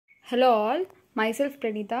Hello all, myself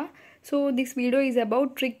Pranita. So this video is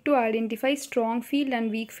about trick to identify strong field and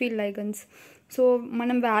weak field ligands. So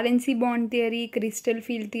manam valency bond theory, crystal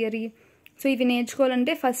field theory. So ivi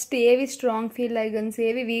నేర్చుకోవాలంటే first ఏవి strong field లైగన్స్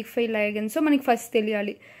ఏవి week field లైగన్స్ so మనకి first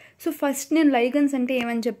తెలియాలి. So first నేను లైగన్స్ అంటే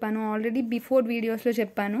ఏమని చెప్పాను already before వీడియోస్లో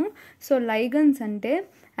చెప్పాను. సో లైగన్స్ అంటే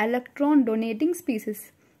ఎలక్ట్రాన్ డొనేటింగ్ స్పీసెస్.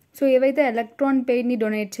 సో ఏవైతే ఎలక్ట్రాన్ పెయిర్ని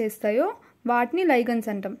డొనేట్ చేస్తాయో వాటిని లైగన్స్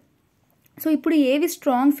అంటాం. సో ఇప్పుడు ఏవి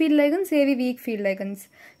స్ట్రాంగ్ ఫీల్డ్ లైగన్స్ ఏవి వీక్ ఫీల్డ్ లైగన్స్.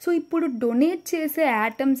 సో ఇప్పుడు డొనేట్ చేసే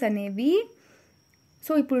యాటమ్స్ అనేవి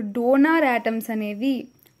ఇప్పుడు డోనార్ యాటమ్స్ అనేవి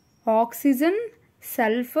oxygen,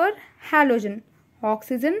 sulphur, halogen.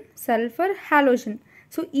 Oxygen, sulphur, halogen.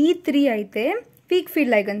 So ఈ త్రీ అయితే వీక్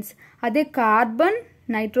ఫీల్డ్ లైగన్స్. అదే carbon,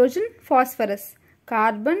 nitrogen, phosphorus,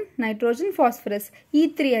 carbon, nitrogen, phosphorus ఈ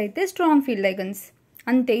త్రీ అయితే స్ట్రాంగ్ ఫీల్డ్ లైగన్స్.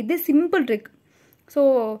 అంతే, ఇదే సింపుల్ ట్రిక్. సో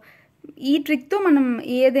ఈ ట్రిక్తో మనం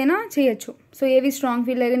ఏదైనా చేయొచ్చు. సో ఏవి స్ట్రాంగ్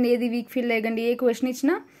ఫీల్డ్ లైగండ్ ఏది వీక్ ఫీల్డ్ లైగండ్ ఏ క్వశ్చన్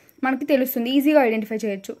ఇచ్చినా మనకి తెలుస్తుంది, ఈజీగా ఐడెంటిఫై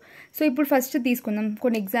చేయొచ్చు. సో ఇప్పుడు ఫస్ట్ తీసుకుందాం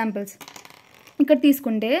కొన్ని ఎగ్జాంపుల్స్. ఇక్కడ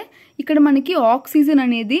తీసుకుంటే ఇక్కడ మనకి ఆక్సిజన్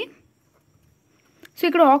అనేది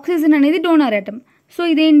ఆక్సిజన్ అనేది డోనార్ యాటమ్. సో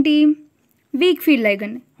ఇదేంటి week field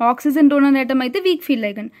ligand. Oxygen donor atom అయితే వీక్ ఫీల్డ్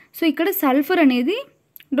లైగండ్. సో ఇక్కడ సల్ఫర్ అనేది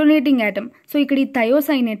డొనేటింగ్ యాటమ్. సో ఇక్కడ ఈ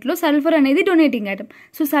థయోసైనేట్లో సల్ఫర్ అనేది donating atom.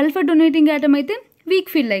 So sulphur donating atom అయితే వీక్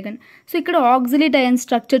ఫీల్డ్ లైగండ్. సో ఇక్కడ ఆక్సిలేట్ అయన్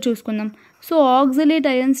స్ట్రక్చర్ చూసుకుందాం. సో ఆక్సిలేట్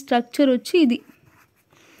అయన్ స్ట్రక్చర్ వచ్చి ఇది.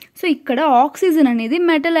 సో ఇక్కడ ఆక్సిజన్ అనేది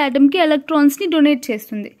మెటల్ యాటమ్కి ఎలక్ట్రాన్స్ని డొనేట్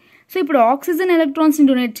చేస్తుంది. సో ఇప్పుడు ఆక్సిజన్ ఎలక్ట్రాన్స్ని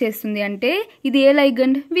డొనేట్ చేస్తుంది అంటే ఇది ఏ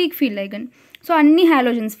ligand? Week field ligand. So అన్ని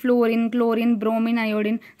halogens fluorine, chlorine, bromine,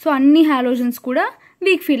 iodine so అన్ని హాలోజన్స్ కూడా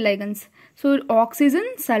week field లైగన్స్. So oxygen,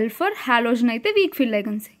 sulphur, halogen అయితే వీక్ ఫీల్డ్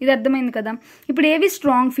లైగన్స్. ఇది అర్థమైంది కదా. ఇప్పుడు ఏవి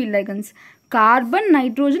strong field లైగన్స్? Carbon,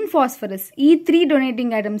 nitrogen, phosphorus ఈ త్రీ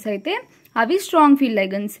డొనేటింగ్ ఐటమ్స్ అయితే అవి స్ట్రాంగ్ ఫీల్డ్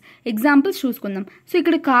లైగన్స్. ఎగ్జాంపుల్స్ చూసుకుందాం. సో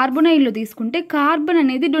ఇక్కడ కార్బొనైల్లో తీసుకుంటే కార్బన్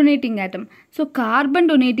అనేది donating atom. So carbon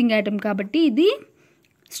donating atom కాబట్టి ఇది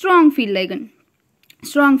strong field లైగన్.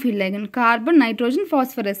 Carbon, nitrogen,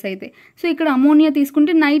 phosphorus అయితే. సో ఇక్కడ అమోనియా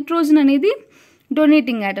తీసుకుంటే నైట్రోజన్ అనేది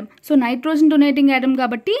donating atom. So nitrogen donating atom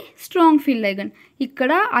కాబట్టి స్ట్రాంగ్ ఫీల్డ్ లైగన్.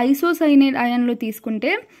 ఇక్కడ ఐసోసైనేట్ అయాన్లో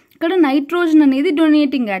తీసుకుంటే ఇక్కడ నైట్రోజన్ అనేది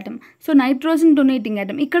donating atom. So nitrogen donating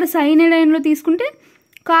atom. ఇక్కడ సైనైడ్ అయాన్లో తీసుకుంటే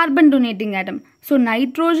carbon donating atom. So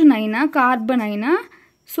nitrogen అయినా కార్బన్ అయినా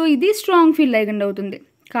సో ఇది స్ట్రాంగ్ ఫీల్డ్ లైగండ్ అవుతుంది.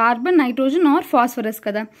 కార్బన్, నైట్రోజన్ ఆర్ ఫాస్ఫరస్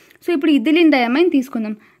కదా. సో ఇప్పుడు ఇథిలిన్ డయామైన్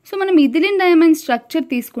తీసుకుందాం. సో మనం ఇథిలిన్ డయామైన్ స్ట్రక్చర్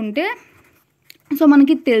తీసుకుంటే సో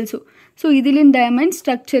మనకి తెలుసు. సో ఇథిలిన్ డయామైన్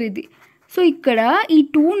స్ట్రక్చర్ ఇది. సో ఇక్కడ ఈ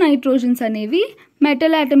 2 నైట్రోజన్స్ అనేవి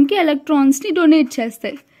మెటల్ యాటమ్కి ఎలక్ట్రాన్స్ని డొనేట్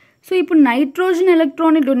చేస్తాయి. సో ఇప్పుడు నైట్రోజన్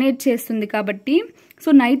ఎలక్ట్రాన్ని డొనేట్ చేస్తుంది కాబట్టి సో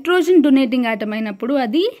నైట్రోజన్ డొనేటింగ్ యాటమ్ అయినప్పుడు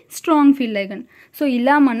అది స్ట్రాంగ్ ఫీల్డ్ లైగండ్. సో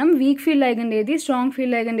ఇలా మనం వీక్ ఫీల్డ్ లైగండ్ ఏది, స్ట్రాంగ్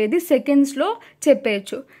ఫీల్డ్ లైగండ్ ఏది సెకండ్స్లో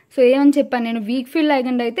చెప్పేయచ్చు. సో ఏమని చెప్పాను నేను? వీక్ ఫీల్డ్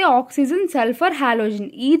లైగండ్ అయితే ఆక్సిజన్, సల్ఫర్, హాలోజన్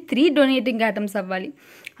ఈ 3 డొనేటింగ్ యాటమ్స్ అవ్వాలి.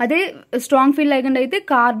 అదే స్ట్రాంగ్ ఫీల్డ్ లైగండ్ అయితే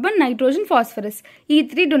కార్బన్, నైట్రోజన్, ఫాస్ఫరస్ ఈ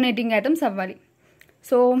 3 డొనేటింగ్ యాటమ్స్ అవ్వాలి.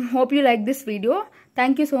 So hope you like this video.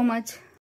 Thank you so much.